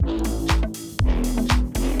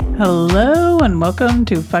Hello and welcome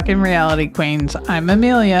to Fucking Reality Queens. I'm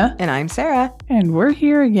Amelia. And I'm Sarah. And we're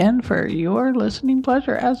here again for your listening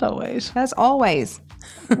pleasure, as always. As always.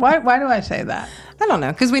 Why do I say that? I don't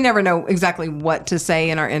know, because we never know exactly what to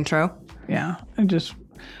say in our intro. Yeah, I'm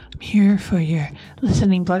here for your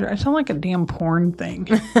listening pleasure. I sound like a damn porn thing.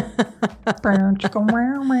 I'm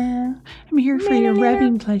here for your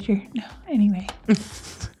rubbing pleasure. No, anyway.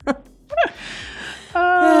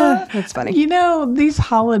 That's funny. You know, these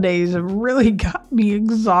holidays have really got me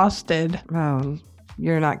exhausted. Oh,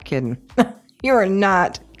 you're not kidding. You are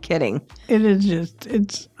not kidding. It is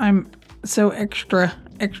just, I'm so extra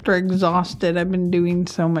exhausted. I've been doing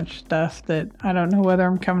so much stuff that I don't know whether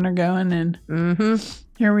I'm coming or going. And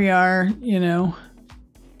here we are,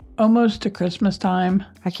 almost to Christmas time.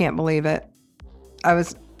 I can't believe it. I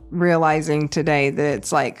was realizing today that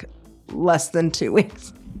it's like less than 2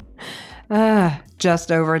 weeks. Just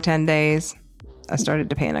over 10 days. I started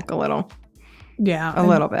to panic a little. Yeah. A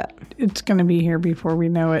little bit. It's going to be here before we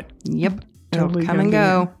know it. Yep. Totally It'll come and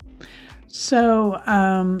go. So,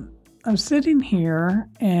 I'm sitting here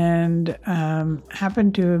and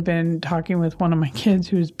happened to have been talking with one of my kids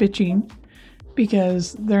who is bitching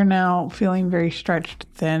because they're now feeling very stretched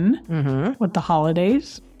thin with the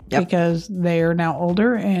holidays because they are now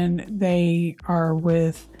older and they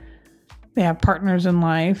have partners in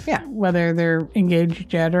life, whether they're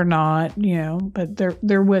engaged yet or not, but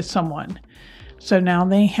they're with someone. So now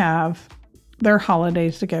they have their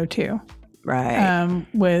holidays to go to. Right.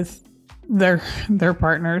 With their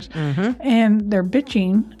partners. And they're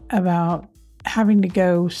bitching about having to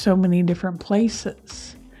go so many different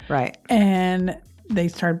places. Right. And they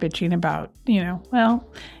start bitching about, well,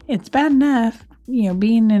 it's bad enough,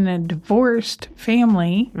 being in a divorced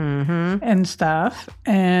family and stuff.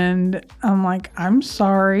 And I'm like, I'm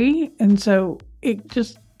sorry. And so it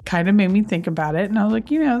just kind of made me think about it. And I was like,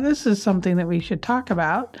 this is something that we should talk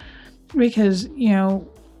about because,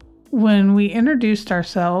 when we introduced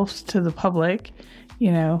ourselves to the public,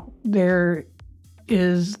 there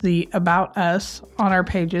is the about us on our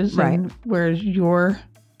pages. Right. And whereas you're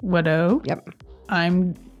widow. Yep.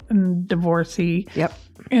 I'm divorcee. Yep.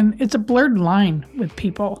 And it's a blurred line with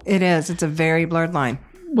people. It is. It's a very blurred line.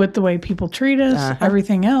 With the way people treat us,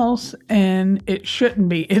 everything else, and it shouldn't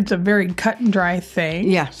be. It's a very cut and dry thing.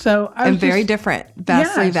 Yeah. So and very different.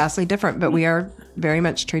 Vastly different, but we are very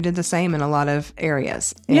much treated the same in a lot of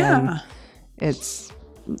areas. And it's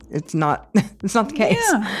not the case.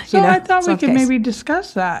 Yeah. So I thought we could maybe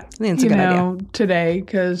discuss that. I think it's a good idea today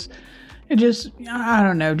because it just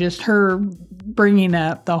her bringing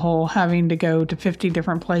up the whole having to go to 50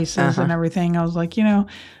 different places and everything. I was like,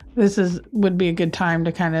 this would be a good time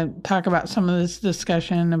to kind of talk about some of this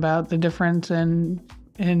discussion about the difference in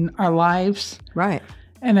our lives. Right.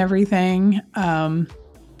 And everything.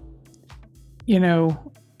 You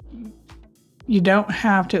don't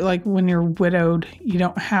have to, like when you're widowed, you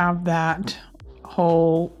don't have that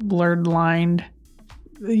whole blurred line,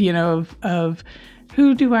 of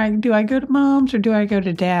who do I go to mom's or do I go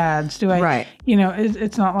to dad's? Right.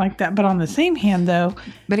 It's not like that. But on the same hand though,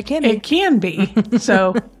 but it can be. It can be.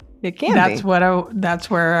 So it can that's be. That's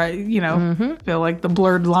where I, feel like the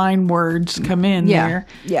blurred line words come in there.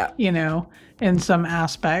 Yeah. In some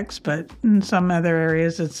aspects, but in some other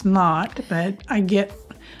areas it's not. But I get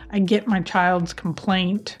my child's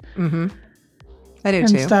complaint. I do and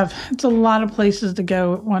too. Stuff. It's a lot of places to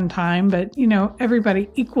go at one time, but everybody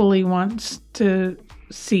equally wants to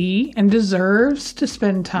see and deserves to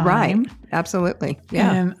spend time. Right. Absolutely.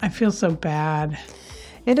 Yeah. And I feel so bad.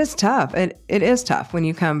 It is tough. It is tough when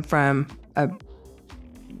you come from a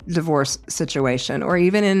divorce situation, or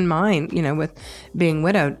even in mine, with being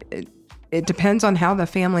widowed. It depends on how the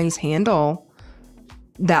families handle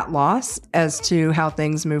that loss as to how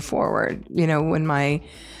things move forward. When my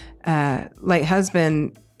late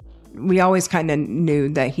husband, we always kind of knew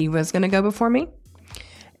that he was going to go before me.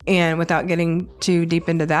 And without getting too deep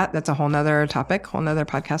into that, that's a whole nother topic, whole nother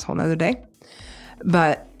podcast, whole nother day.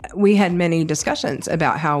 But we had many discussions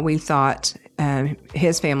about how we thought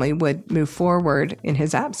his family would move forward in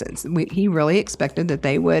his absence. He really expected that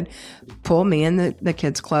they would pull me and the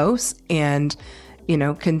kids close and,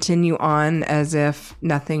 continue on as if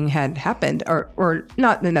nothing had happened, or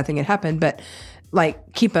not that nothing had happened, but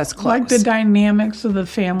like keep us close. Like the dynamics of the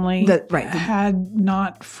family had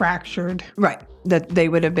not fractured. Right. That they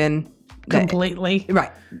would have been completely.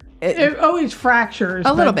 Right. It always fractures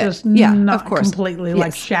a little bit. Just not of course. Completely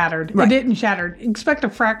like shattered. Right. It didn't shatter. Expect a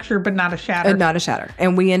fracture, but not a shatter. Not a shatter.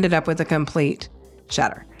 And we ended up with a complete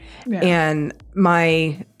shatter. Yeah. And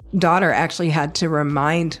my daughter actually had to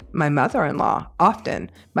remind my mother-in-law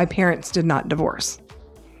often, my parents did not divorce.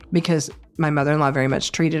 because my mother-in-law very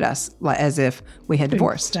much treated us as if we had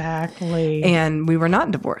divorced. Exactly. And we were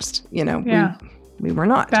not divorced. Yeah. We were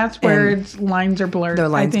not. That's where lines are blurred. The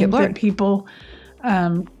lines get blurred. That people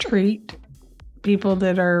treat people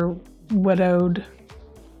that are widowed,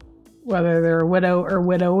 whether they're a widow or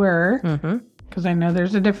widower, because I know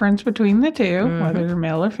there's a difference between the two, whether they're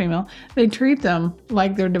male or female. They treat them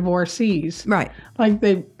like they're divorcees, right?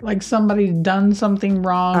 Like somebody's done something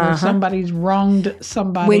wrong or somebody's wronged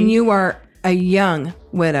somebody. When you are a young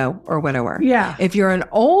widow or widower, yeah. If you're an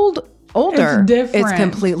older, it's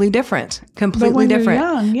completely different. Completely different.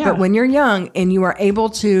 Young, yeah. But when you're young and you are able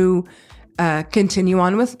to continue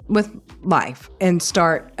on with life and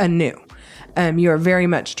start anew, you are very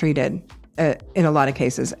much treated in a lot of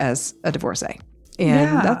cases as a divorcee.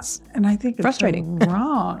 And and I think it's frustrating.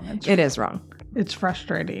 Wrong. It is wrong. It's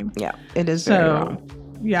frustrating. Yeah, it is very wrong.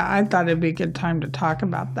 Yeah, I thought it'd be a good time to talk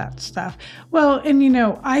about that stuff. Well, and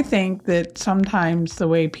I think that sometimes the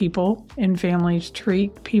way people in families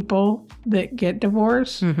treat people that get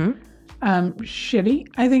divorced, shitty,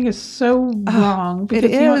 I think is so wrong. Because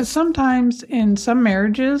it is. Sometimes in some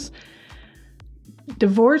marriages,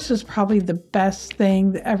 divorce is probably the best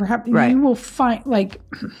thing that ever happened. Right. You will find,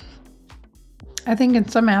 I think in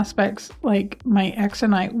some aspects, like my ex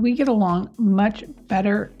and I, we get along much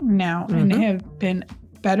better now and have been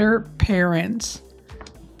better parents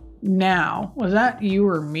now. Was that you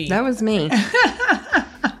or me? That was me.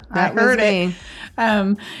 I heard it.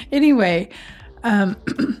 Anyway,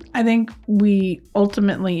 I think we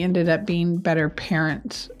ultimately ended up being better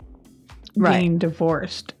parents being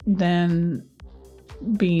divorced than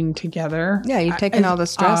being together. Yeah, you've taken all the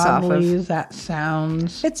stress off of. As that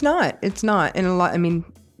sounds. It's not. And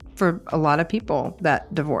for a lot of people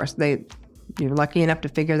that divorce, you're lucky enough to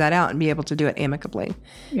figure that out and be able to do it amicably.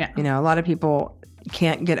 Yeah. A lot of people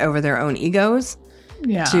can't get over their own egos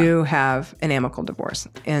to have an amicable divorce.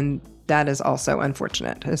 And that is also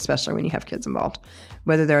unfortunate, especially when you have kids involved.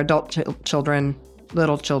 Whether they're adult children,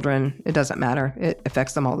 little children, it doesn't matter. It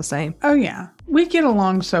affects them all the same. Oh, yeah. We get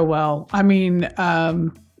along so well. I mean,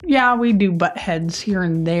 we do butt heads here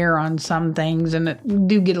and there on some things, and we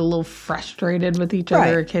do get a little frustrated with each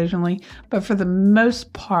other occasionally. But for the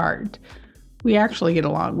most part, we actually get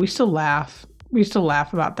along. We still laugh. We still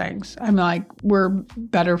laugh about things. I'm like, we're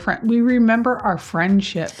better friends. We remember our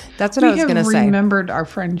friendship. That's what I was going to say. We remembered our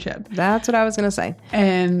friendship. That's what I was going to say.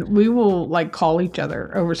 And we will call each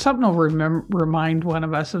other over something. Will remind one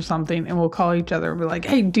of us of something, and we'll call each other and be like,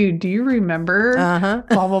 "Hey, dude, do you remember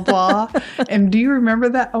blah blah blah? And do you remember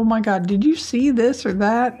that? Oh my God, did you see this or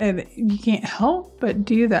that?" And you can't help but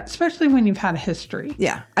do that, especially when you've had a history.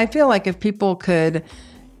 Yeah, I feel like if people could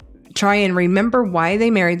try and remember why they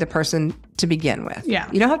married the person to begin with. Yeah.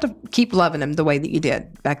 You don't have to keep loving them the way that you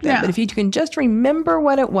did back then. Yeah. But if you can just remember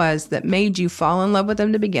what it was that made you fall in love with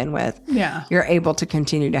them to begin with, you're able to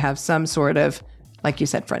continue to have some sort of, like you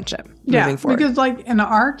said, friendship moving forward. Because in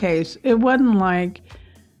our case, it wasn't like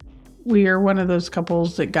we are one of those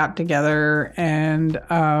couples that got together and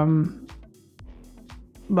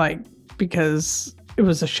because it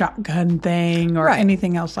was a shotgun thing or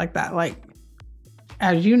anything else like that.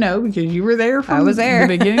 As you know, because you were there from the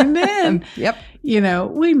beginning to end. Yep.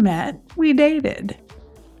 We met, we dated.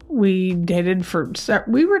 We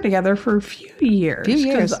were together for a few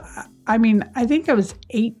years. I think I was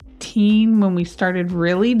 18 when we started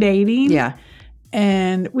really dating. Yeah.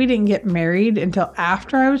 And we didn't get married until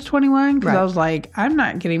after I was 21 because I was like, I'm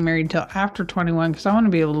not getting married until after 21 because I want to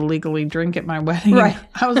be able to legally drink at my wedding. Right.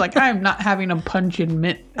 I was like, I'm not having a punch and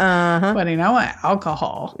mint wedding. I want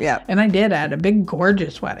alcohol. Yeah. And I did. I had a big,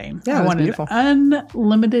 gorgeous wedding. Yeah, I wanted beautiful.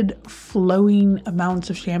 Unlimited flowing amounts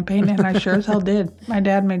of champagne, and I sure as hell did. My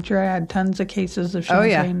dad made sure I had tons of cases of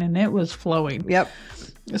champagne, and it was flowing. Yep.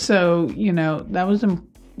 So, that was,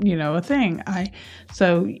 a thing.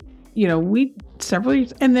 We several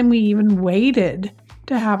years, and then we even waited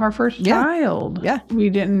to have our first child. Yeah. We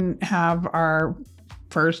didn't have our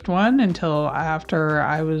first one until after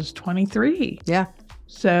I was 23. Yeah.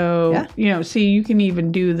 So, you can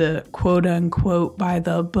even do the quote unquote by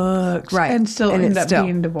the books and still end up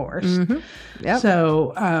being divorced. Mm-hmm. Yep.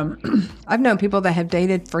 So, I've known people that have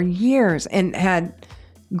dated for years and had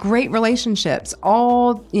great relationships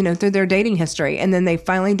all, through their dating history. And then they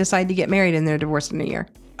finally decide to get married and they're divorced in a year.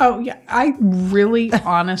 Oh, yeah. I really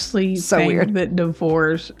honestly think weird. that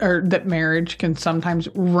divorce or that marriage can sometimes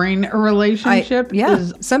ruin a relationship.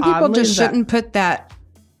 Some people just shouldn't put that,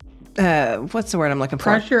 what's the word I'm looking for?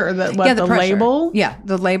 Pressure or the label? Yeah,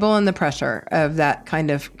 the label and the pressure of that kind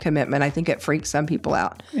of commitment. I think it freaks some people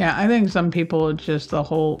out. Yeah, I think some people, it's just the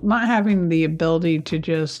whole not having the ability to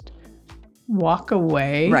just walk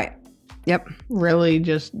away. Right. Yep. Really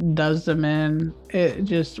just does them in.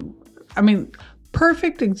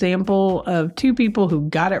 Perfect example of two people who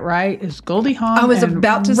got it right is Goldie Hawn. I was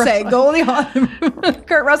about to say Goldie Hawn,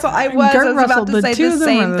 Kurt Russell. I was about to say the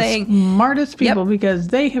same thing. Smartest people because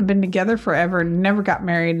they have been together forever, never got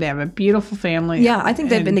married. They have a beautiful family. Yeah, I think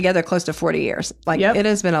they've been together close to 40 years. It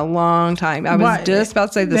has been a long time. I was just about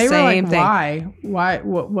to say the same thing. Why?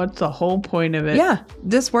 What's the whole point of it? Yeah,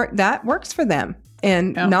 that works for them,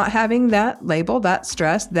 and not having that label, that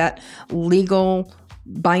stress, that legal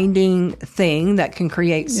binding thing that can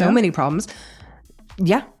create so many problems.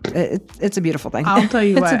 Yeah, it's a beautiful thing. I'll tell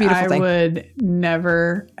you what, I would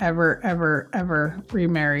never, ever, ever, ever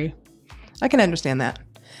remarry. I can understand that.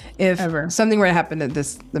 If something were to happen to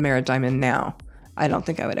the marriage I'm in now, I don't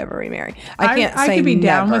think I would ever remarry. I could be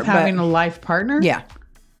down with having a life partner. Yeah.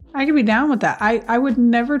 I could be down with that. I would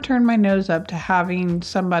never turn my nose up to having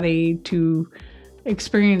somebody to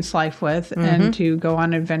experience life with and to go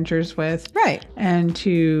on adventures with. Right. And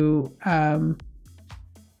to have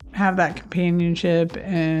that companionship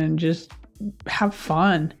and just have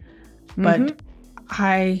fun. But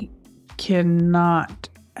I cannot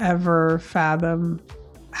ever fathom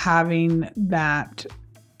having that.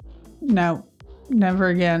 No, never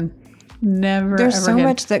again. Never. There's ever so again.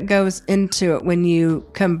 much that goes into it when you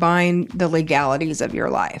combine the legalities of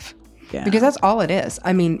your life. Yeah. Because that's all it is.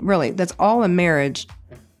 I mean, really, that's all a marriage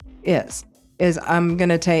is I'm going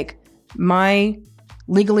to take my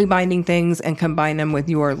legally binding things and combine them with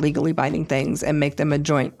your legally binding things and make them a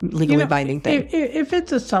joint legally binding thing. If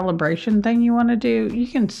it's a celebration thing you want to do, you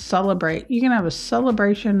can celebrate. You can have a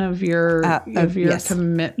celebration of your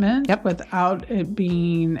commitment without it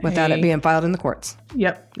being filed in the courts.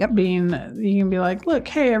 Yep. You can be like, look,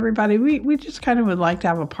 hey everybody, we just kind of would like to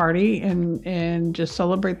have a party and just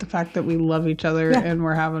celebrate the fact that we love each other and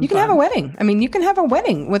we're having fun. You can have a wedding. I mean, you can have a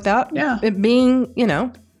wedding without it being,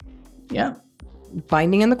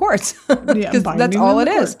 binding in the courts. Because that's all it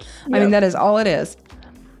is. Yep. I mean, that is all it is.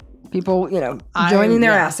 People, joining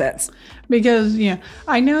their assets. Because,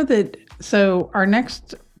 I know that, so our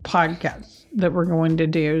next podcast that we're going to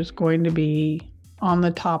do is going to be on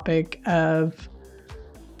the topic of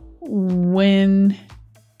when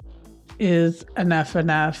is enough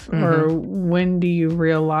or when do you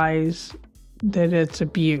realize that it's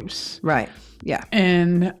abuse. Right. Yeah.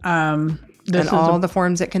 And, this and all the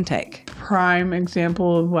forms it can take. Prime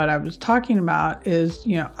example of what I was talking about is,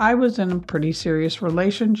 I was in a pretty serious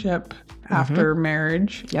relationship after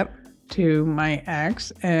marriage to my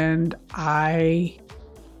ex, and I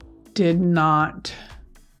did not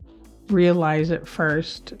realize at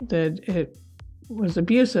first that it was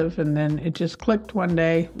abusive, and then it just clicked one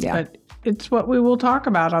day. Yeah. But it's what we will talk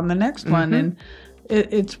about on the next one, and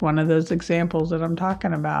it's one of those examples that I'm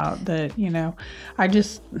talking about that, I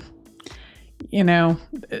just...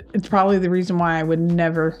 it's probably the reason why I would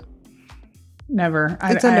never.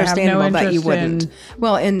 It's understandable that you wouldn't.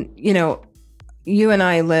 Well, and, you and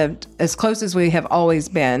I lived as close as we have always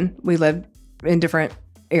been. We lived in different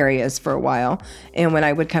areas for a while. And when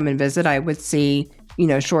I would come and visit, I would see,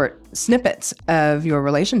 short snippets of your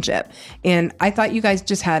relationship. And I thought you guys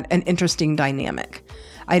just had an interesting dynamic.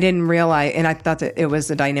 I didn't realize, and I thought that it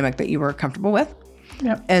was a dynamic that you were comfortable with.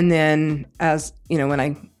 Yep. And then when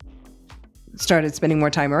I started spending more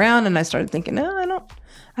time around and I started thinking, no,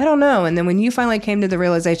 I don't know. And then when you finally came to the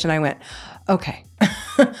realization, I went, okay,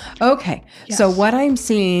 okay. Yes. So what I'm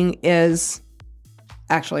seeing is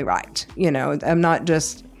actually right. I'm not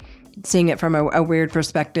just seeing it from a weird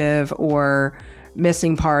perspective or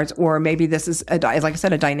missing parts, or maybe this is, like I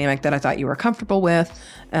said, a dynamic that I thought you were comfortable with.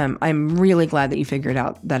 I'm really glad that you figured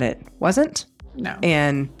out that it wasn't. No.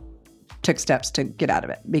 And took steps to get out of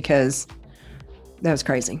it, because that was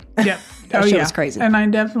crazy. Yep. That shit was crazy. And I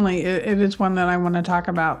definitely, it is one that I want to talk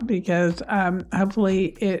about, because hopefully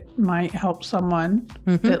it might help someone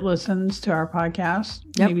that listens to our podcast,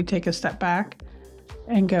 maybe take a step back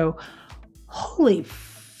and go, holy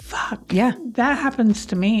fuck. Yeah. That happens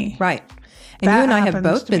to me. Right. And you and I have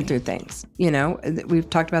both been through things. We've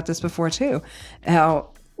talked about this before too.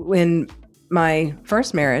 How in my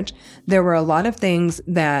first marriage, there were a lot of things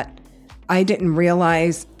that I didn't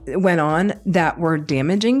realize went on that were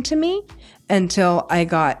damaging to me until I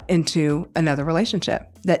got into another relationship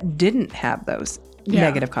that didn't have those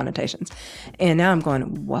negative connotations. And now I'm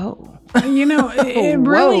going, whoa. It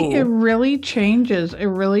really changes. It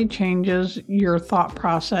really changes your thought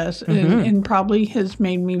process, and probably has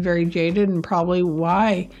made me very jaded, and probably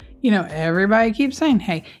why, everybody keeps saying,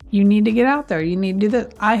 hey, you need to get out there. You need to do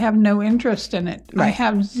this. I have no interest in it. Right. I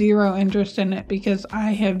have zero interest in it because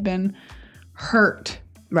I have been hurt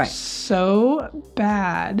Right. so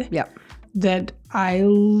bad Yep. that I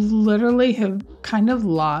literally have kind of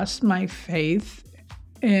lost my faith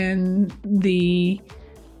in the,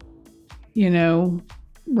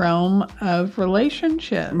 realm of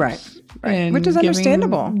relationships. Right. And Which is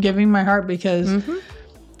understandable. Giving my heart, because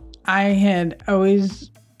I had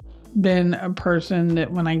always been a person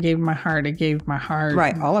that when I gave my heart, I gave my heart.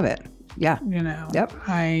 Right. All of it. Yeah. Yep.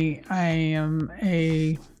 I am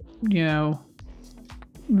a,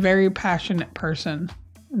 very passionate person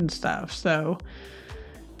and stuff. So,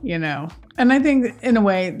 and I think in a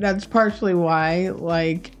way that's partially why,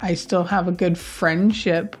 like, I still have a good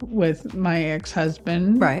friendship with my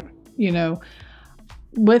ex-husband. Right.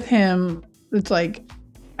 With him, it's like,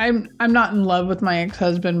 I'm not in love with my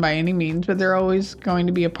ex-husband by any means, but there's always going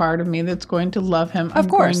to be a part of me that's going to love him. Of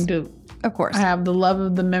course. Of course. I have the love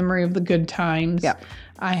of the memory of the good times. Yeah.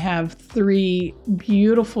 I have 3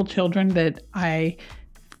 beautiful children that I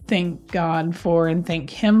thank God for and thank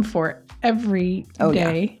him for every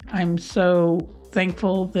day. Yeah. I'm so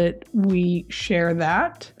thankful that we share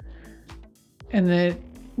that and that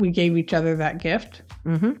we gave each other that gift.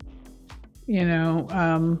 Mm-hmm.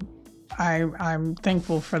 I'm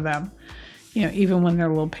thankful for them, even when they're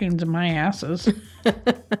little pains in my asses,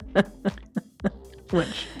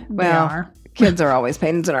 which they are. Kids are always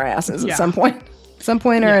pains in our asses at some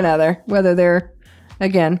point or another, whether they're,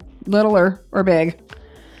 again, little or big.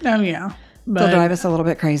 Oh, yeah. They'll drive us a little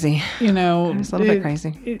bit crazy. There'll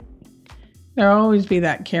always be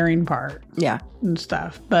that caring part. Yeah. And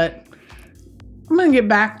stuff. But I'm going to get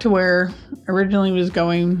back to where originally was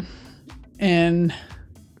going and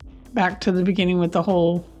back to the beginning with the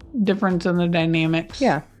whole difference in the dynamics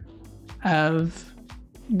of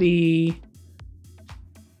the,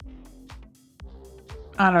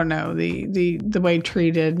 I don't know, the way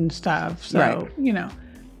treated and stuff. So,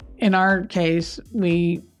 in our case,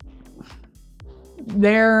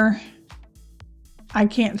 I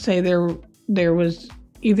can't say there was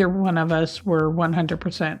either one of us were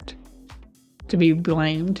 100% to be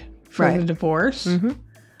blamed for the divorce. Mm-hmm.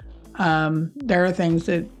 There are things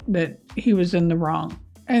that he was in the wrong,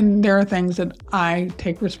 and there are things that I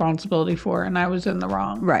take responsibility for, and I was in the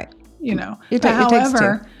wrong. Right.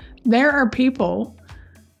 However, there are people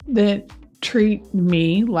that treat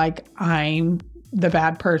me like I'm the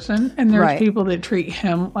bad person, and there's people that treat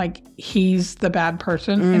him like he's the bad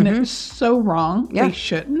person, and it's so wrong. Yeah. They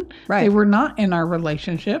shouldn't. Right. They were not in our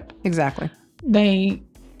relationship. Exactly. They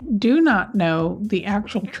do not know the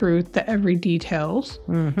actual truth, the every details.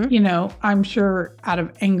 Mm-hmm. I'm sure out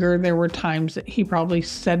of anger, there were times that he probably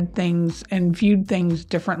said things and viewed things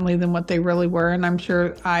differently than what they really were. And I'm sure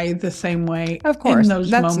the same way. Of course, in those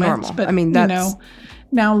that's moments. Normal. But, I mean, that's...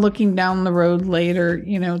 now looking down the road later,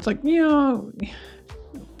 it's like,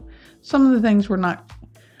 some of the things were not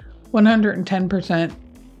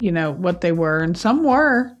 110%, what they were. And some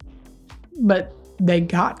were, but they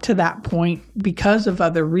got to that point because of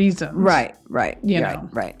other reasons. Right. Right. Yeah.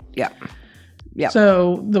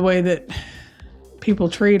 So the way that people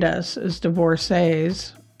treat us as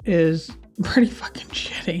divorcees is pretty fucking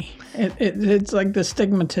shitty. It's like the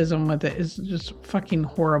stigmatism with it is just fucking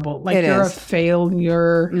horrible. Like you're a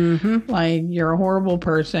failure, like you're a horrible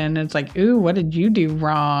person. It's like, ooh, what did you do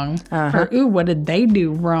wrong? Or ooh, what did they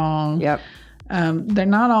do wrong? Yep. They're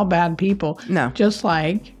not all bad people. No. Just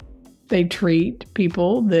like they treat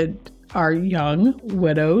people that are young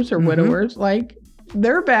widows or widowers like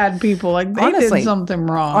they're bad people. Like they did something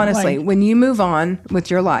wrong. Honestly, when you move on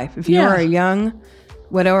with your life, if you are a young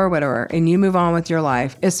widow or widower and you move on with your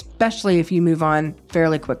life, especially if you move on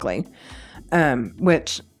fairly quickly,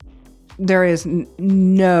 which there is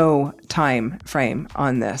no time frame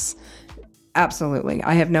on this. Absolutely.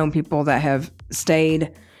 I have known people that have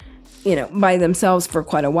stayed by themselves for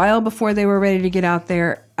quite a while before they were ready to get out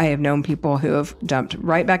there. I have known people who have jumped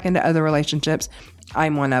right back into other relationships.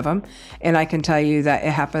 I'm one of them. And I can tell you that it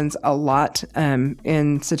happens a lot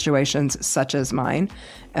in situations such as mine.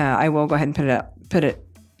 I will go ahead and put it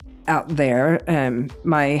out there.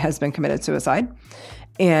 My husband committed suicide.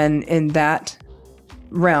 And in that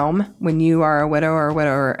realm, when you are a widow or a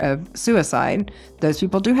widower of suicide, those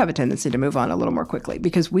people do have a tendency to move on a little more quickly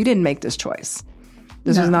because we didn't make this choice.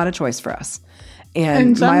 This was not a choice for us.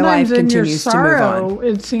 And my life continues to move on.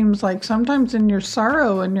 It seems like sometimes in your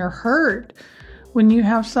sorrow and your hurt, when you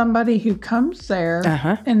have somebody who comes there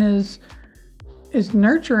and is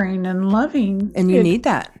nurturing and loving. And you need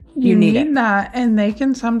that. You need that. And they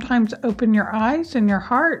can sometimes open your eyes and your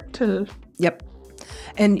heart to. Yep.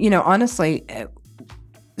 And, honestly,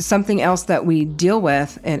 something else that we deal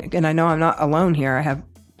with, and I know I'm not alone here. I have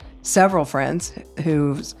several friends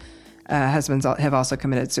whose husbands have also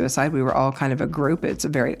committed suicide. We were all kind of a group. It's a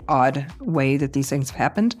very odd way that these things have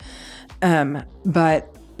happened.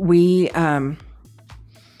 But we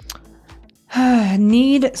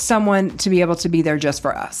need someone to be able to be there just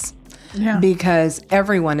for us. Yeah. Because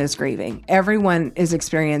everyone is grieving. Everyone is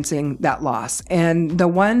experiencing that loss. And the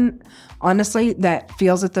one, honestly, that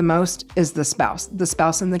feels it the most is the spouse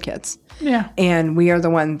and the kids. Yeah. And we are the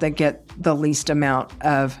ones that get the least amount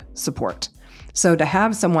of support. So to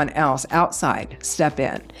have someone else outside step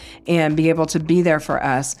in and be able to be there for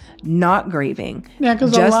us, not grieving,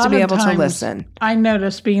 just to be able to listen. I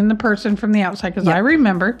noticed being the person from the outside, because I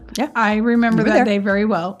remember that day very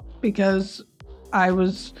well, because I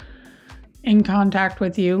was in contact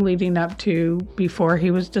with you leading up to before he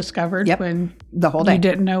was discovered, when the whole day you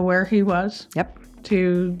didn't know where he was,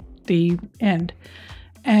 to the end.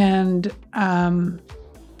 And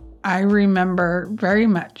I remember very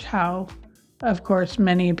much how, of course,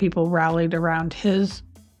 many people rallied around his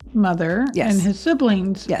mother and his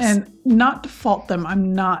siblings. And not to fault them.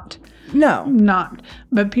 I'm not. No. Not.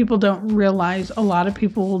 But people don't realize a lot of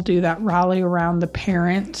people will do that, rally around the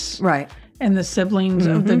parents. Right. And the siblings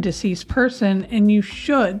of the deceased person. And you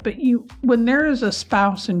should. But when there is a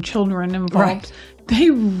spouse and children involved,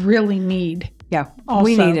 they really need. Yeah. Also,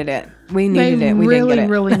 we needed it. We needed it. We really, didn't get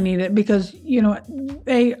it. really need it, because,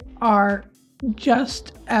 they are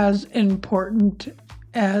just as important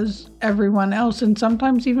as everyone else, and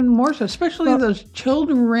sometimes even more so, especially those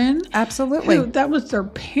children. Absolutely. That was their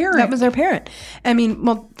parent. I mean,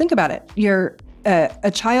 well, think about it. You're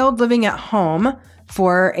a child living at home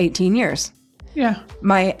for 18 years. Yeah.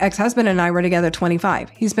 My ex-husband and I were together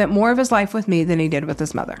 25. He spent more of his life with me than he did with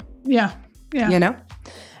his mother. Yeah. Yeah.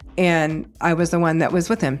 And I was the one that was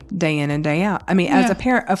with him day in and day out. I mean, as a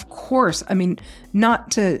parent, of course, I mean,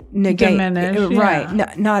 not to negate, diminish,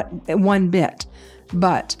 right? Not one bit,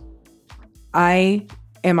 but I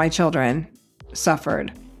and my children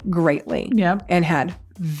suffered greatly, and had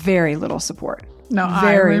very little support. No,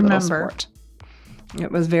 very I remember. Little support.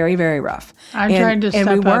 It was very, very rough. I tried to step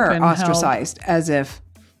up and we were and ostracized, as if,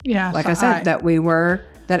 like I said, that we were.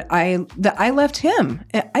 That I left him.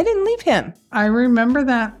 I didn't leave him. I remember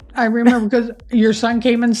that. I remember because your son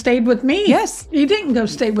came and stayed with me. Yes. He didn't go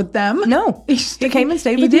stay with them. No. He came and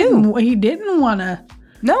stayed with you. He didn't want to.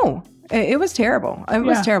 No. It was terrible. It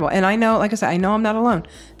was terrible. And I know, like I said, I know I'm not alone.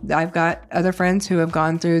 I've got other friends who have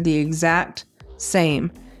gone through the exact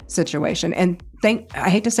same situation. And I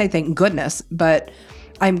hate to say thank goodness, but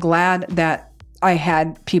I'm glad that I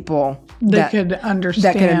had people that could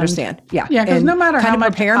understand. Yeah. Yeah, because no matter how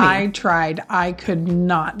much I tried, I could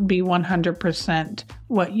not be 100%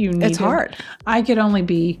 what you needed. It's hard. I could only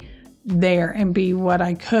be there and be what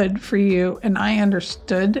I could for you. And I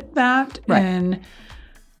understood that. Right. And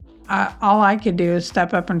all I could do is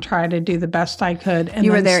step up and try to do the best I could. And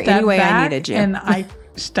you were there any way I needed you. And I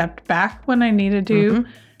stepped back when I needed to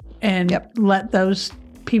and let those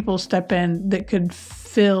people step in that could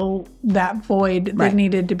fill that void that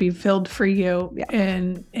needed to be filled for you. Yeah.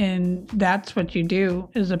 And that's what you do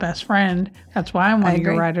as a best friend. That's why I'm one of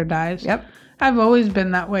your ride or dies. Yep. I've always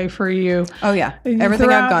been that way for you. Oh yeah. Everything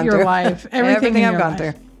I've gone your through. Life. Everything I've gone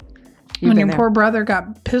through. When your poor brother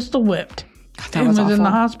got pistol whipped and was in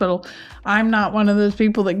the hospital, I'm not one of those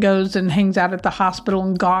people that goes and hangs out at the hospital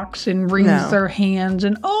and gawks and wrings their hands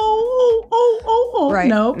and Right.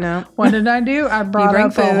 Nope. No. What did I do? I brought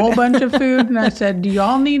up a whole bunch of food and I said, do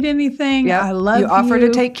y'all need anything? Yep. I love you. You offer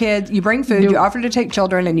to take kids. You bring food. You offer to take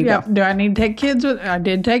children and you go. Do I need to take kids? I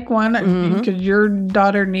did take one because your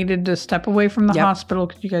daughter needed to step away from the hospital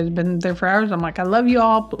because you guys have been there for hours. I'm like, I love you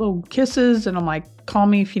all. Little kisses. And I'm like, call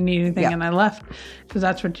me if you need anything. And I left because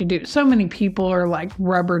that's what you do. So many people are like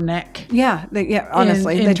rubberneck. Yeah.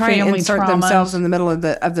 Honestly, they try to insert themselves in the middle of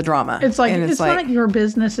the drama. It's like, it's not your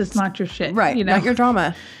business. It's not your shit. Right. Not your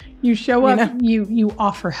drama. You show up, you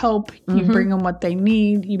offer help, you bring them what they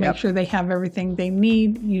need, you make sure they have everything they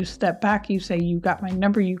need, you step back, you say, you got my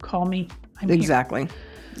number, you call me. I'm Exactly.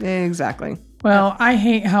 Here. Exactly. Well, I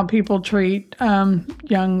hate how people treat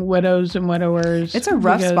young widows and widowers. It's a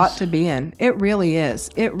rough spot to be in. It really is.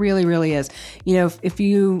 It really, really is. If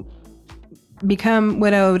you become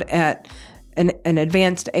widowed at an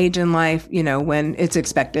advanced age in life, when it's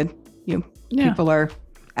expected, people are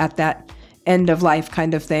at that end of life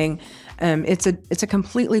kind of thing. It's a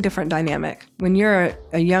completely different dynamic. When you're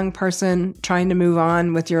a young person trying to move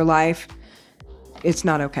on with your life, it's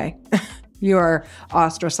not okay. You're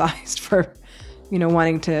ostracized for,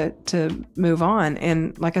 wanting to move on.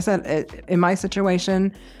 And like I said, in my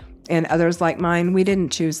situation and others like mine, we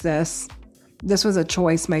didn't choose this. This was a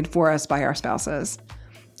choice made for us by our spouses.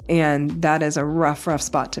 And that is a rough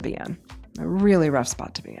spot to be in. A really rough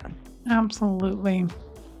spot to be in. Absolutely.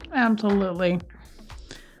 Absolutely.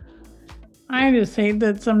 I just hate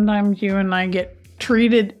that sometimes you and I get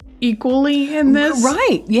treated equally in this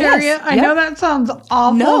area. I know that sounds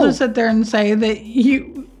awful to sit there and say that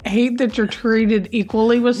you hate that you're treated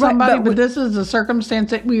equally with somebody, but this is a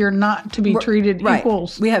circumstance that we are not to be treated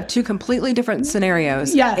equals. We have two completely different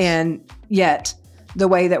scenarios. Yes. And yet the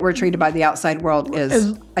way that we're treated by the outside world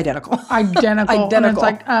is identical. Identical. And it's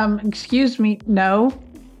like, excuse me, no.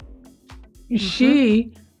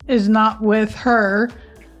 She is not with her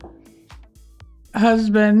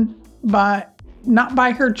husband not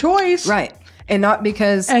by her choice. Right. And not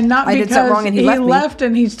because I did something wrong and he left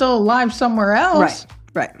and he's still alive somewhere else.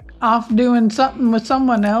 Right. Off doing something with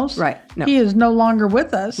someone else. Right. No. He is no longer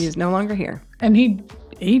with us. He is no longer here. And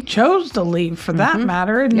he chose to leave for that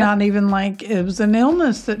matter. And not even like it was an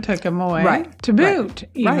illness that took him away. Right. To boot,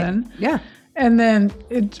 even. Right. Yeah. And then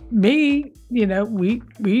it's me,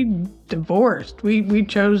 we divorced. We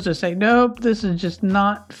chose to say, nope, this is just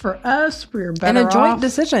not for us. We're better off. And a joint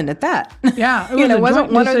decision at that. Yeah. It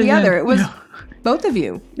wasn't one or the other. It was both of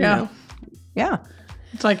you. Yeah. Yeah.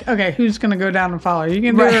 It's like, okay, who's going to go down and follow? You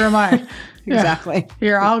can do it or am I? Exactly.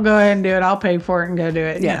 Here, I'll go ahead and do it. I'll pay for it and go do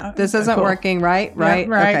it. Yeah. This isn't working, right? Right.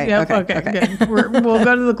 Right. Okay. Good. We'll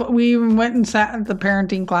go to we even went and sat at the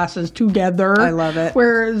parenting classes together. I love it.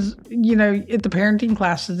 Whereas, at the parenting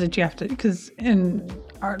classes that you have to, because in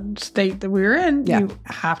our state that we were in, you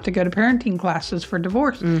have to go to parenting classes for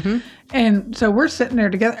divorce. And so we're sitting there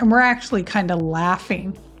together and we're actually kind of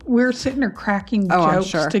laughing. We're sitting there cracking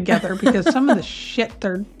jokes together because some of the shit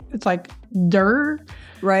it's like dirt.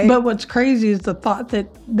 Right. But what's crazy is the thought that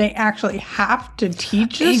they actually have to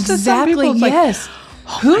teach us to some people. It's yes.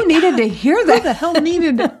 Like, who needed to hear that? Who the hell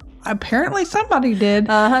needed to? Apparently somebody did.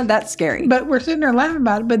 That's scary. But we're sitting there laughing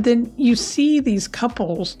about it. But then you see these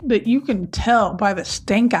couples that you can tell by the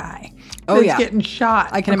stink eye that's getting shot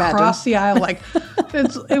I can across imagine. the aisle. Like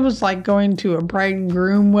it was like going to a bride and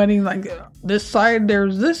groom wedding. Like this side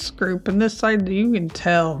there's this group and this side you can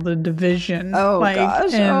tell the division.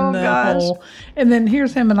 Gosh. Whole. And then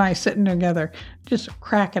here's him and I sitting together, just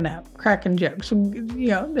cracking jokes. So,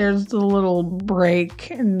 there's the little break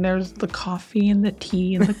and there's the coffee and the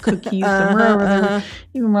tea and the cookies and we're over there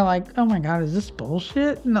and we're like, oh my God, is this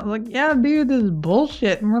bullshit? And I was like, yeah, dude, this is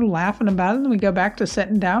bullshit. And we're laughing about it and we go back to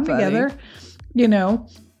sitting down together.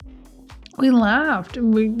 We laughed.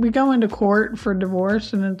 We go into court for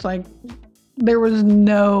divorce and it's like there was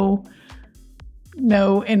no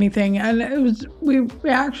anything, and it was we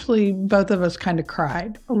actually both of us kind of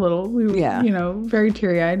cried a little. We were very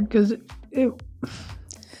teary-eyed because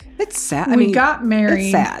it's sad. We got married.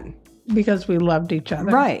 It's sad because we loved each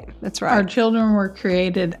other. Right. That's right. Our children were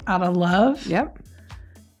created out of love. Yep.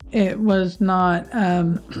 It was not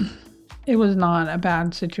a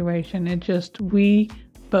bad situation. It just we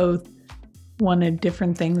both wanted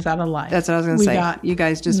different things out of life. That's what I was going to say. You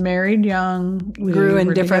guys just married young. We grew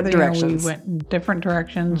in different directions. We went in different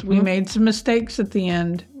directions. We made some mistakes at the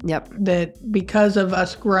end. Yep. That because of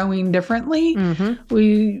us growing differently,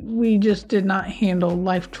 we just did not handle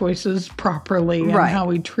life choices properly and how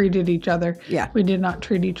we treated each other. Yeah. We did not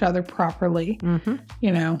treat each other properly.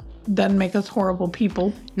 Doesn't make us horrible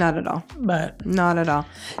people. Not at all. But not at all.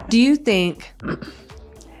 Do you think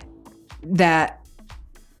that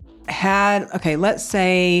let's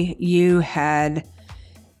say you had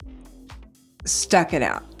stuck it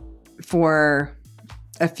out for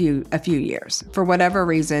a few years. For whatever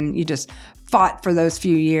reason, you just fought for those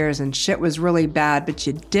few years and shit was really bad, but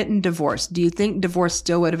you didn't divorce. Do you think divorce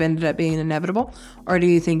still would have ended up being inevitable? Or do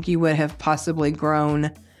you think you would have possibly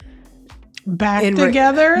grown back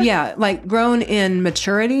together? Like grown in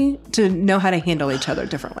maturity to know how to handle each other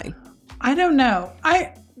differently? I don't know.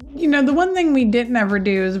 The one thing we didn't ever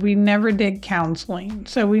do is we never did counseling.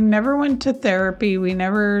 So we never went to therapy. We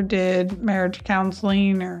never did marriage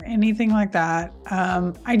counseling or anything like that.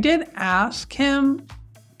 I did ask him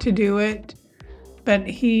to do it, but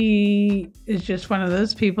he is just one of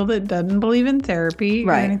those people that doesn't believe in therapy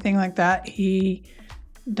or anything like that. He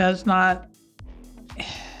does not.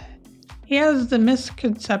 He has the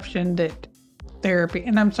misconception that therapy,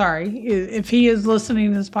 and I'm sorry if he is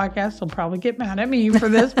listening to this podcast, he'll probably get mad at me for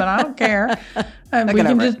this, but I don't care.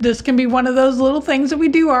 This can be one of those little things that we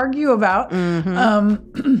do argue about.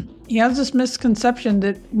 He has this misconception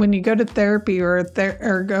that when you go to therapy or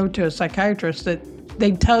go to a psychiatrist that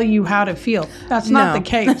they tell you how to feel. That's not the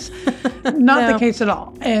case. Not the case at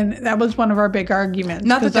all. And that was one of our big arguments.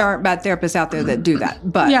 Not that there aren't bad therapists out there that do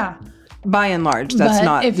that, but by and large, that's but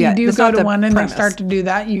not. if you do that's go not to the one and premise. they start to do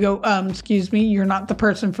that, you go, excuse me, you're not the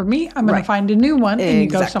person for me. I'm going to find a new one, and you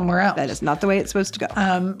go somewhere else. That is not the way it's supposed to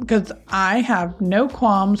go. Because I have no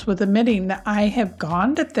qualms with admitting that I have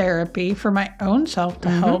gone to therapy for my own self to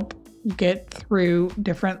help get through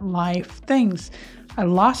different life things. I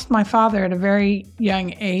lost my father at a very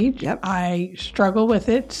young age. Yep. I struggle with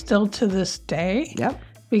it still to this day. Yep.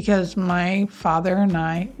 Because my father and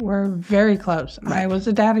I were very close. I was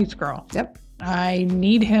a daddy's girl. Yep. I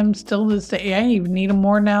need him still to this day. I even need him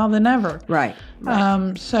more now than ever. Right.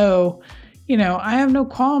 So, I have no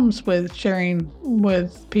qualms with sharing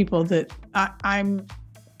with people that I'm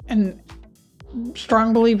a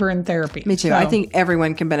strong believer in therapy. Me too. So, I think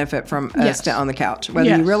everyone can benefit from a stint on the couch.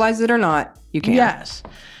 Whether you realize it or not, you can. Yes.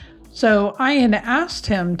 So I had asked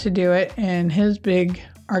him to do it, and his big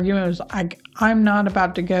argument was, I'm not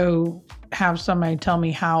about to go have somebody tell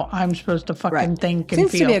me how I'm supposed to fucking think and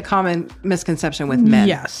Seems feel. to be a common misconception with men.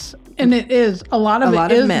 Yes. And it is. A lot of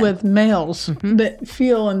it is men. with males that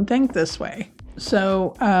feel and think this way.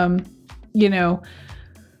 So,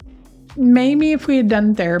 maybe if we had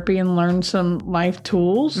done therapy and learned some life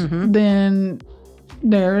tools, then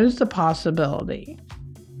there is the possibility.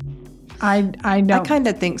 I kind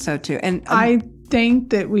of think so too. And I think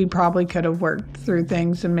that we probably could have worked through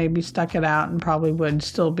things and maybe stuck it out and probably would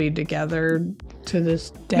still be together to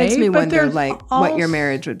this day. Makes me wonder, what your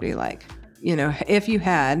marriage would be like. If you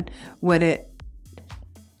had, would it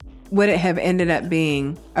have ended up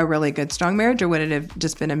being a really good, strong marriage, or would it have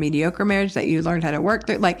just been a mediocre marriage that you learned how to work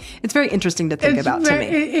through? It's very interesting to think about to me.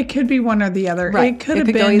 It could be one or the other. Right. It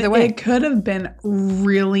could go either way. It could have been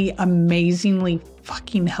really amazingly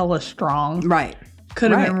fucking hella strong. Right.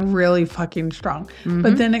 Could have been really fucking strong.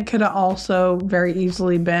 But then it could have also very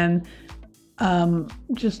easily been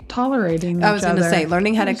just tolerating each other. I was going to say,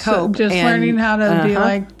 learning how to cope. Learning how to be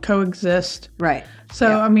coexist. Right.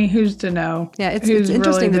 So, who's to know? Yeah, it's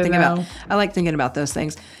interesting to think about. I like thinking about those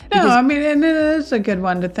things. And it is a good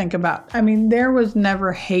one to think about. There was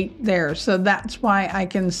never hate there. So that's why I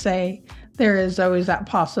can say there is always that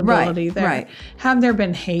possibility there. Right. Had there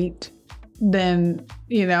been hate, then,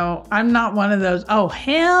 I'm not one of those, oh,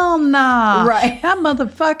 hell nah. Right. That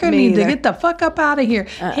motherfucker needs to get the fuck up out of here.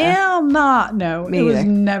 Hell nah. No, it was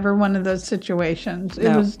never one of those situations.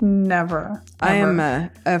 No. It was never. I am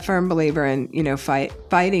a firm believer in,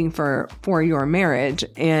 fighting for your marriage.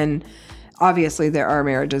 And obviously there are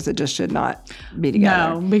marriages that just should not be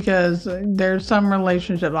together. No, because there's some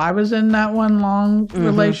relationships. I was in that one long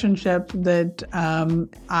relationship that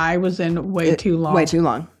I was in way too long. Way too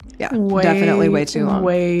long. Yeah, definitely way too long.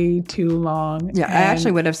 Way too long. Yeah, I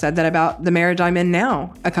actually would have said that about the marriage I'm in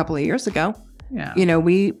now a couple of years ago. Yeah.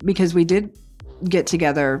 Because we did get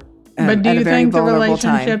together but do at you a very think the vulnerable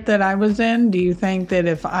relationship time. that I was in, do you think that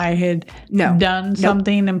if I had done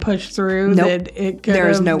something and pushed through that it could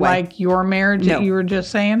have, like your marriage that you were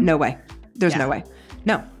just saying? No way. There's no way.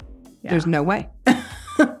 No. Yeah. There's no way.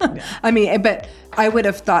 But I would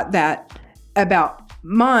have thought that about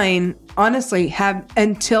mine, honestly,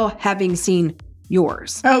 until having seen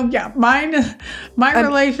yours. Oh yeah, my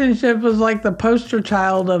relationship was like the poster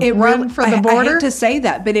child of run for the border. I hate to say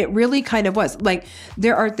that, but it really kind of was.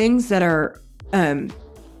 There are things that are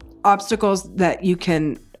obstacles that you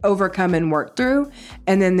can overcome and work through,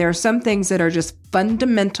 and then there are some things that are just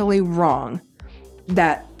fundamentally wrong.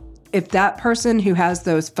 That if that person who has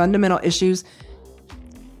those fundamental issues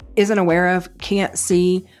isn't aware of, can't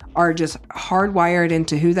see, are just hardwired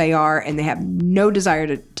into who they are, and they have no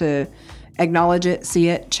desire to acknowledge it, see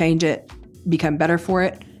it, change it, become better for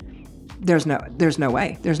it, there's no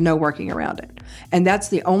way. There's no working around it. And that's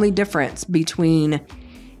the only difference between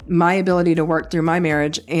my ability to work through my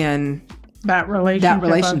marriage and that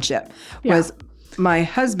relationship. Was my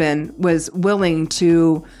husband was willing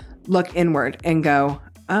to look inward and go,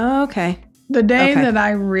 oh, okay. The day that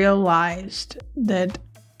I realized that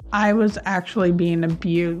I was actually being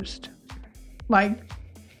abused.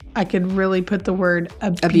 I could really put the word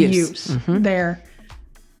abuse there.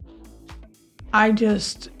 I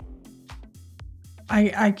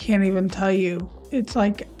can't even tell you. It's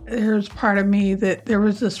like there's part of me that there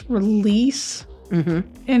was this release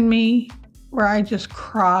in me where I just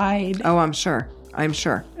cried. Oh, I'm sure.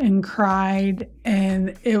 And cried.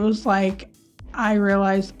 And it was like, I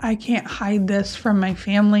realized I can't hide this from my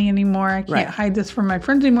family anymore. I can't hide this from my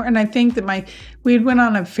friends anymore. And I think that we had went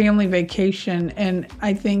on a family vacation, and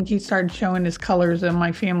I think he started showing his colors in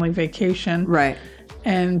my family vacation. Right.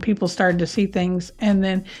 And people started to see things. And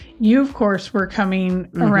then you, of course, were coming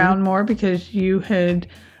around more because you had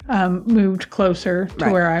moved closer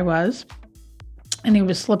to where I was. And he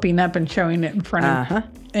was slipping up and showing it in front of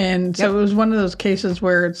And so it was one of those cases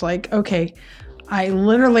where it's like, okay, I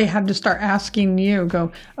literally had to start asking you,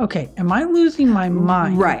 okay, am I losing my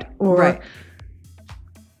mind? Right. Or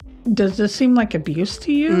does this seem like abuse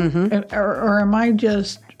to you? Mm-hmm. Or am I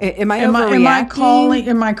just... Am I overreacting?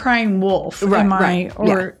 Am I crying wolf? Right.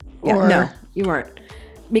 Or no, you weren't.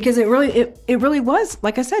 Because it really was,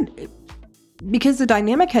 like I said, because the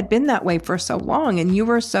dynamic had been that way for so long and you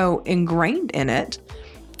were so ingrained in it.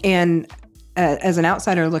 And as an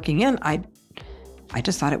outsider looking in, I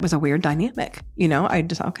just thought it was a weird dynamic. I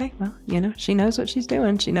just, okay, well, she knows what she's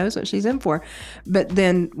doing. She knows what she's in for. But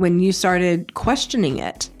then when you started questioning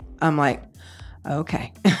it, I'm like,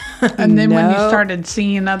 okay. And then when you started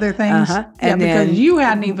seeing other things, because you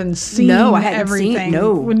hadn't even seen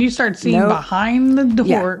everything. When you start seeing behind the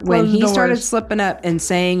door, when he started slipping up and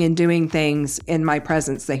saying and doing things in my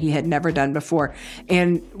presence that he had never done before.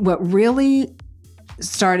 And what really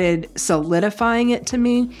started solidifying it to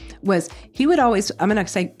me was he would always, I'm going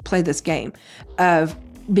to say, play this game of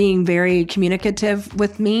being very communicative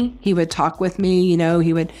with me. He would talk with me,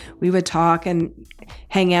 we would talk and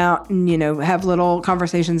hang out and, have little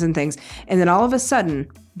conversations and things. And then all of a sudden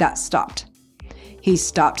that stopped. He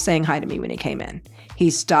stopped saying hi to me when he came in. He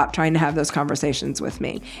stopped trying to have those conversations with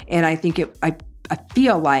me. And I think I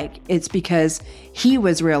feel like it's because he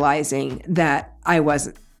was realizing that I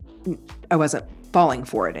wasn't falling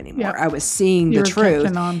for it anymore. Yep. I was seeing the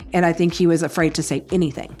truth. And I think he was afraid to say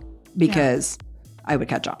anything because I would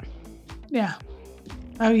catch on. Yeah.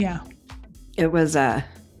 Oh yeah. It was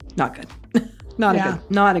not good.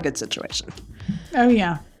 Not a good situation. Oh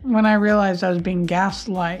yeah. When I realized I was being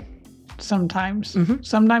gaslight sometimes. Mm-hmm.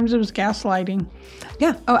 Sometimes it was gaslighting.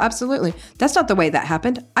 Yeah. Oh, absolutely. That's not the way that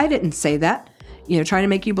happened. I didn't say that. Trying to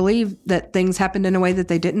make you believe that things happened in a way that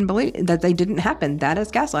they didn't happen. That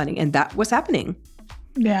is gaslighting. And that was happening.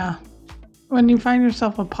 Yeah. When you find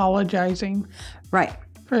yourself apologizing. Right.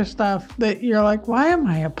 For stuff that you're like, why am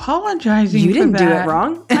I apologizing You didn't for do that? it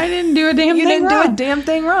wrong. I didn't do a damn thing wrong. You didn't do a damn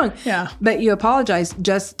thing wrong. Yeah. But you apologize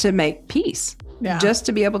just to make peace. Yeah. Just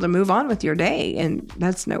to be able to move on with your day. And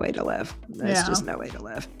that's no way to live. That's just no way to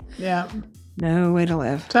live. Yeah. No way to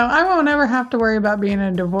live. So I won't ever have to worry about being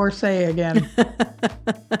a divorcee again.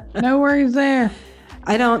 No worries there.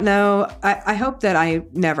 I don't know. I hope that I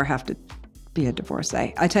never have to be a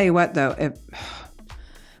divorcee. I tell you what, though,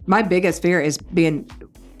 my biggest fear is being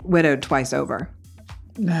widowed twice over.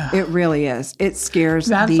 No. It really is. It scares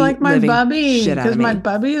That's the like my living bubby, shit out of me. because my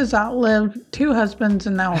bubby has outlived 2 husbands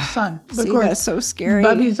and now a son. See, that's so scary.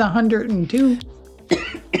 Bubby's 102.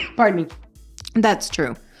 Pardon me. That's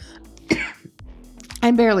true.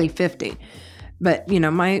 I'm barely 50, but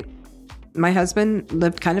my husband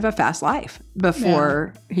lived kind of a fast life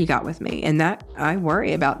before he got with me, and that I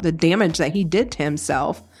worry about the damage that he did to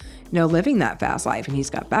himself, living that fast life. And he's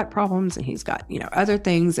got back problems, and he's got other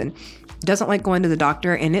things, and doesn't like going to the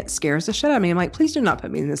doctor, and it scares the shit out of me. I'm like, please do not put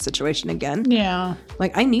me in this situation again. Yeah,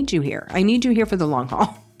 like I need you here. I need you here for the long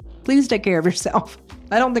haul. Please take care of yourself.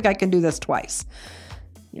 I don't think I can do this twice.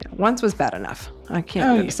 Once was bad enough. I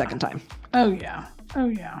can't do it a second time. Oh yeah.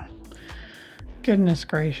 Goodness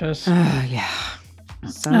gracious. Yeah.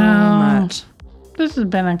 So much. This has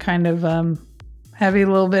been a kind of heavy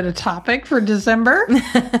little bit of topic for December.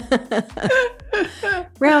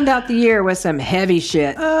 Round out the year with some heavy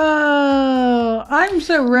shit. Oh, I'm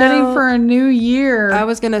so ready for a new year. I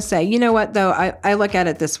was going to say, you know what, though? I look at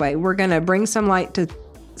it this way. We're going to bring some light to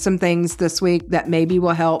some things this week that maybe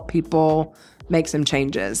will help people make some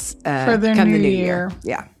changes for their new year.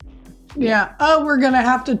 Yeah. Yeah. Oh, we're going to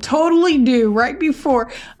have to totally do right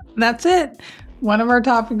before. That's it. One of our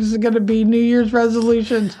topics is going to be New Year's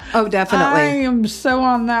resolutions. Oh, definitely. I am so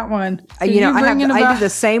on that one. I do the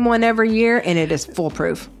same one every year, and it is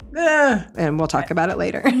foolproof. And we'll talk about it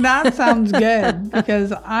later. That sounds good,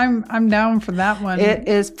 because I'm down for that one. It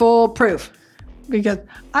is foolproof. Because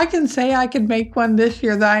I can say I could make one this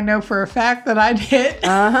year that I know for a fact that I did.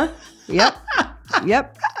 Yep.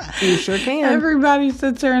 Yep. You sure can. Everybody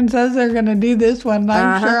sits there and says they're going to do this one.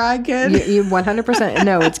 I'm sure I can. You 100%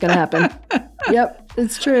 know it's going to happen. Yep.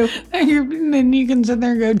 It's true. And then you can sit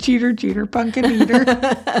there and go, cheater, cheater, pumpkin eater.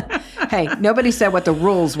 Hey, nobody said what the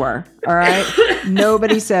rules were. All right.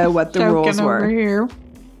 Nobody said what the rules were. Over here.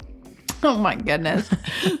 Oh my goodness.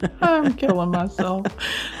 I'm killing myself.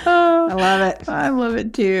 I love it. I love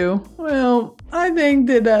it too. Well, I think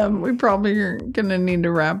that we probably are going to need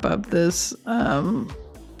to wrap up this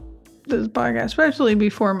this podcast, especially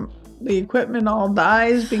before the equipment all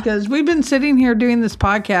dies, because we've been sitting here doing this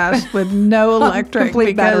podcast with no electric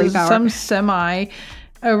Complete battery power. Some semi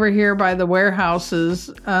over here by the warehouses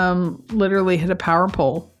literally hit a power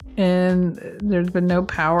pole. and there's been no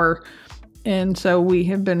power. And so we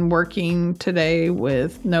have been working today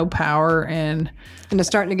with no power, and it's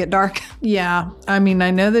starting to get dark. Yeah. I mean, I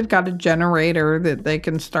know they've got a generator that they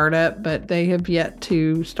can start up, but they have yet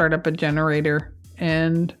to start up a generator.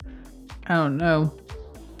 And I don't know.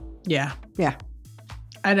 Yeah. Yeah.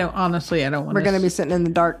 I don't want We're going to be sitting in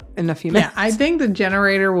the dark in a few minutes. Yeah, I think the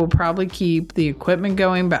generator will probably keep the equipment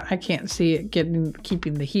going, but I can't see it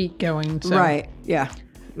keeping the heat going. So. Right. Yeah.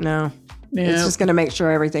 No. Yeah. It's just going to make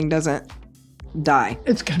sure everything doesn't die.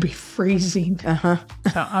 It's going to be freezing. Uh-huh.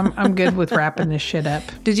 So I'm good with wrapping this shit up.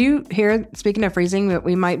 Did you hear, speaking of freezing, that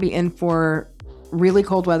we might be in for really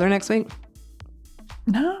cold weather next week?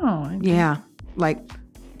 No. Yeah. Like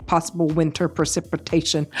possible winter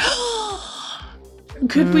precipitation.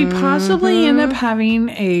 Could we possibly end up having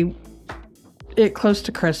it close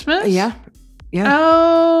to Christmas? Yeah. Yeah.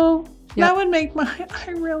 Oh, Yep. That would make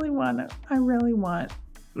I really want it. I really want.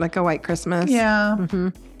 Like a white Christmas. Yeah. Mm-hmm.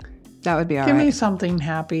 That would be all Give right. me something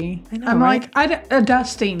happy. I know, I'm right? like, a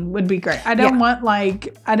dusting would be great. I don't want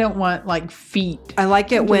like feet. I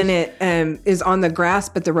like it when it is on the grass,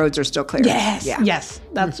 but the roads are still clear. Yes. Yeah. Yes.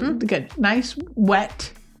 That's good. Nice,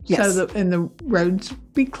 wet. Yes. So the roads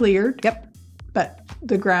be cleared. Yep. But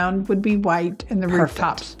the ground would be white and the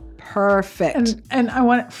rooftops. Perfect. And I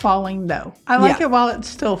want it falling, though. I like it while it's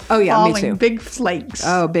still falling. Oh, yeah, me too. Big flakes.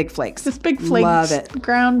 Oh, big flakes. Just big flakes. Love it.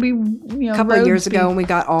 Ground be, A couple of years ago when we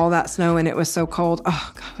got all that snow and it was so cold.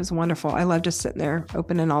 Oh, God, it was wonderful. I love just sitting there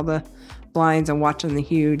opening all the blinds and watching the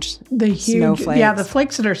huge snowflakes. Yeah, the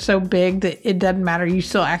flakes that are so big that it doesn't matter. You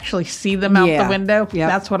still actually see them out the window. Yep.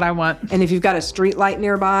 That's what I want. And if you've got a street light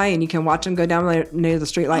nearby and you can watch them go down near the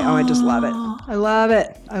street light, I just love it. I love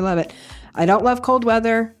it. I love it. I don't love cold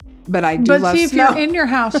weather. But I do love see, if snow. you're in your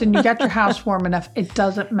house and you got your house warm enough, it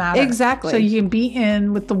doesn't matter. Exactly. So you can be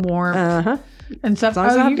in with the warmth and stuff. As long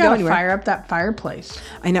as I don't have You to go got to anywhere. fire up that fireplace.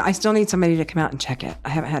 I know. I still need somebody to come out and check it. I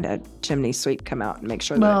haven't had a chimney sweep come out and make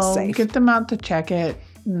sure that it's safe. Get them out to check it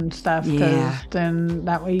and stuff. Yeah. Then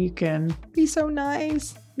that way you can. Be so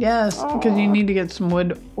nice. Yes, because you need to get some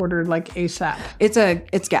wood ordered like ASAP.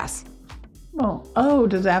 It's gas. Oh,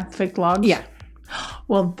 does it have fake logs? Yeah.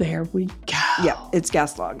 Well, there we go. Yep. It's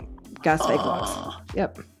gas fake logs.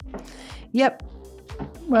 Yep.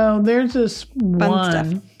 Well, there's this one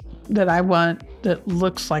stuff that I want that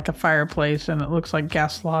looks like a fireplace and it looks like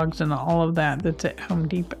gas logs and all of that. That's at Home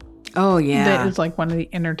Depot. Oh, yeah. That is like one of the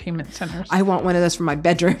entertainment centers. I want one of those for my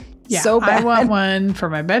bedroom. Yeah, so bad. I want one for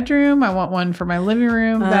my bedroom. I want one for my living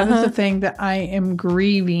room. That is the thing that I am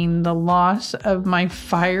grieving, the loss of my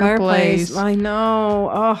fireplace. I know.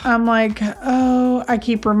 Oh. I'm like, I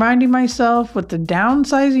keep reminding myself with the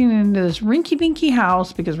downsizing into this rinky-dinky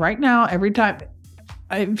house, because right now, every time,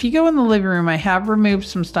 if you go in the living room, I have removed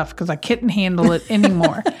some stuff because I couldn't handle it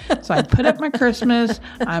anymore. So I put up my Christmas.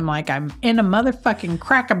 I'm like, I'm in a motherfucking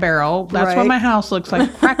Crack-A-Barrel. That's what my house looks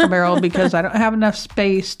like, Crack-A-Barrel, because I don't have enough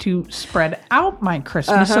space to spread out my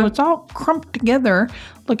Christmas. So it's all crumped together,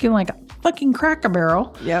 looking like a fucking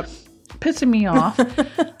Crack-A-Barrel. Yep. Pissing me off.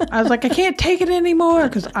 I was like, I can't take it anymore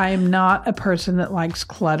because I am not a person that likes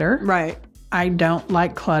clutter. Right. I don't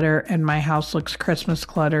like clutter, and my house looks Christmas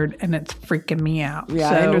cluttered, and it's freaking me out. Yeah,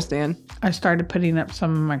 so I understand. I started putting up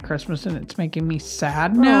some of my Christmas, and it's making me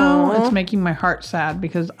sad now. Aww. It's making my heart sad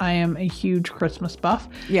because I am a huge Christmas buff.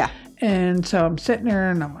 Yeah. And so I'm sitting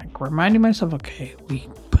there, and I'm like reminding myself, okay, we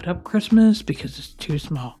put up Christmas because it's too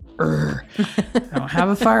small. I don't have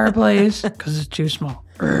a fireplace because it's too small.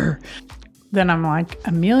 Then I'm like,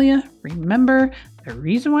 Amelia, remember, the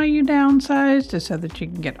reason why you downsized is so that you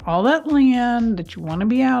can get all that land that you want to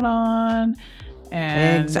be out on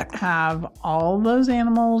and have all those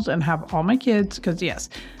animals and have all my kids. Because, yes.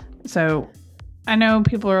 So I know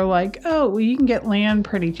people are like, oh, well, you can get land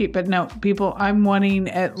pretty cheap. But no, people, I'm wanting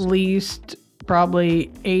at least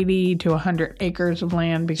probably 80 to 100 acres of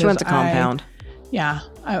land. Because she wants a compound.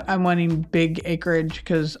 I'm wanting big acreage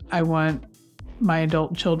because I want my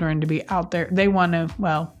adult children to be out there. They want to,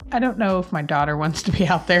 well, I don't know if my daughter wants to be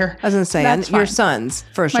out there. I was going to say, and your sons,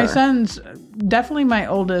 for sure. My son's, definitely my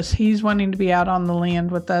oldest, he's wanting to be out on the land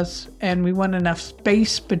with us, and we want enough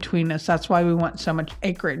space between us. That's why we want so much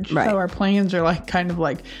acreage. Right. So our plans are like kind of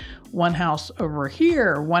like one house over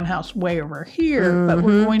here, one house way over here, but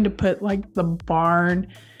we're going to put like the barn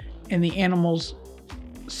and the animals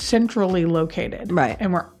centrally located. Right.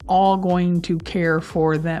 And we're all going to care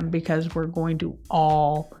for them because we're going to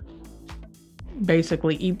all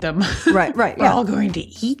basically eat them. Right. We're all going to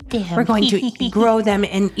eat them. We're going to grow them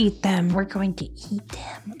and eat them. We're going to eat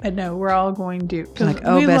them. But no, we're all going to. Like,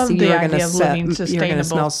 oh, we Bessie, love the you're idea of living sustainable. going to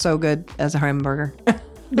smell so good as a hamburger.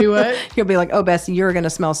 Do what? He'll be like, oh, Bessie, you're going to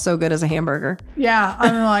smell so good as a hamburger. Yeah.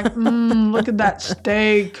 I'm like, look at that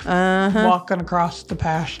steak walking across the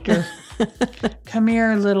pasture. Come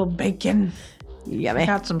here, little bacon. Yummy. I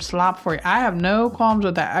got some slop for you. I have no qualms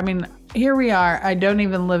with that. I mean, here we are. I don't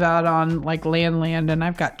even live out on like land, and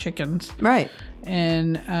I've got chickens. Right.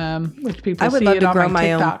 And which people I would see love it to on grow my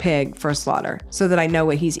my own TikTok. pig for slaughter so that I know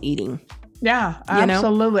what he's eating. Yeah, You know?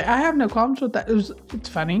 absolutely. I have no qualms with that. It's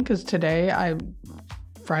funny because today I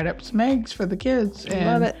fried up some eggs for the kids. And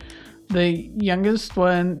Love it. the youngest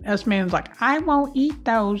one, S-Man's like, I won't eat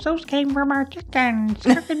those. Those came from our chickens.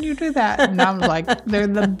 How can you do that? And I was like, they're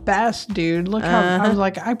the best, dude. Look how, I was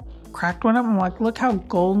like, I cracked one up. I'm like, look how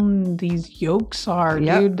golden these yolks are,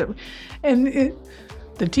 dude. And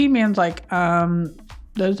the T-Man's like,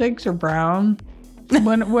 those eggs are brown.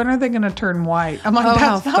 When are they going to turn white? I'm like,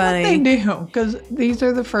 that's not what they do. Because these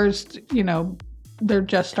are the first, they're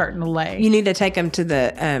just starting to lay. You need to take them to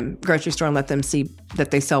the grocery store and let them see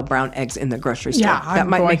that they sell brown eggs in the grocery store. Yeah, that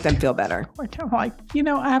might make them feel better. I'm like,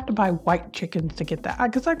 I have to buy white chickens to get that.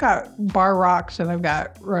 Because I've got Bar Rocks and I've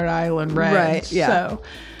got Rhode Island Reds. Right, yeah. So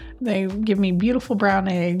they give me beautiful brown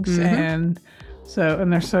eggs and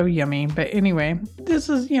they're so yummy. But anyway, this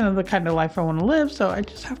is, the kind of life I want to live. So I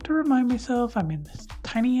just have to remind myself I'm in this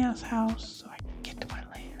tiny ass house so I can get to my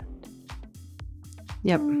land.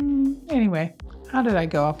 Yep. Anyway, how did I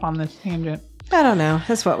go off on this tangent? I don't know.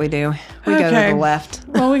 That's what we do. We go to the left.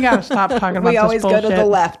 Well, we got to stop talking about We this always bullshit. go to the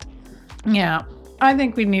left. Yeah. I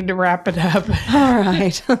think we need to wrap it up. All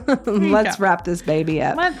right. Let's wrap this baby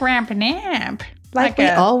up. Let's wrap it up. Like we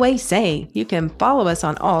always say, you can follow us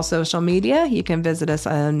on all social media. You can visit us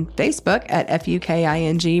on Facebook at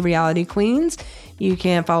FUKING Reality Queens. You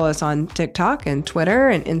can follow us on TikTok and Twitter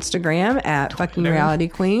and Instagram at Fucking Reality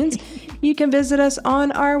Queens. You can visit us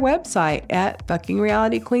on our website at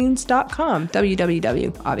fuckingrealityqueens.com.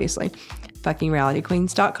 www, obviously,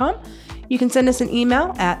 fuckingrealityqueens.com. You can send us an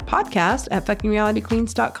email at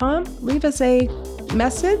podcast@fuckingrealityqueens.com. Leave us a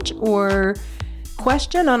message or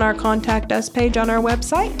question on our Contact Us page on our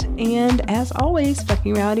website. And as always,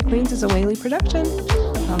 Fucking Reality Queens is a Whaley production.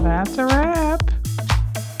 Well, that's a wrap.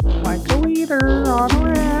 Like a weeder on a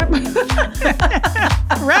wrap.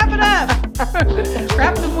 Wrap it up.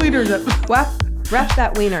 Wrap them weeders up. Wrap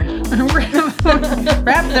that wiener.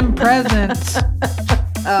 Wrap them presents.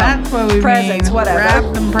 That's what we presents, mean. whatever.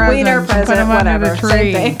 Wrap them presents. Wiener present, put them whatever. Under the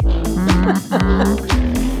tree. Same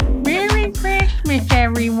thing. Merry Christmas,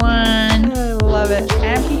 everyone. I love it.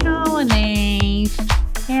 Happy holidays.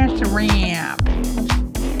 That's a wrap.